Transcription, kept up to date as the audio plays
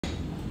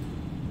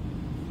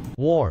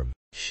warm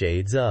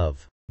shades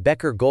of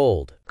Becker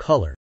Gold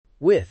color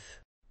with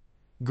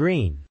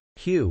green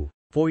hue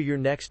for your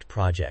next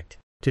project.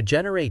 To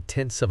generate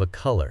tints of a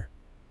color,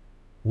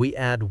 we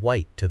add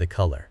white to the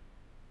color,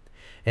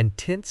 and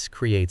tints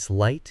creates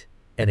light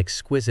and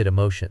exquisite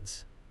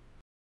emotions.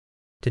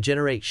 To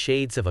generate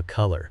shades of a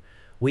color,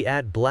 we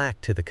add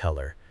black to the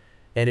color,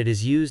 and it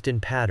is used in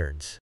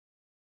patterns.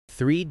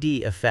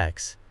 3D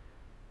effects,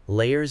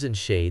 layers and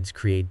shades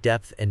create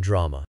depth and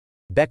drama.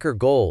 Becker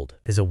Gold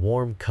is a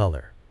warm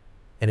color,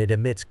 and it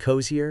emits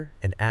cozier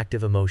and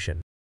active emotion.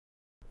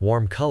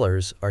 Warm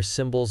colors are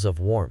symbols of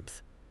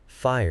warmth,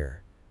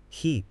 fire,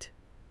 heat,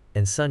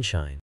 and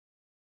sunshine.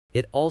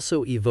 It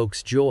also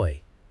evokes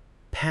joy,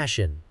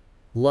 passion,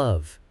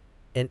 love,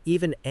 and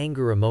even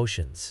anger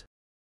emotions.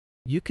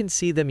 You can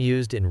see them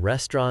used in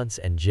restaurants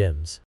and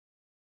gyms.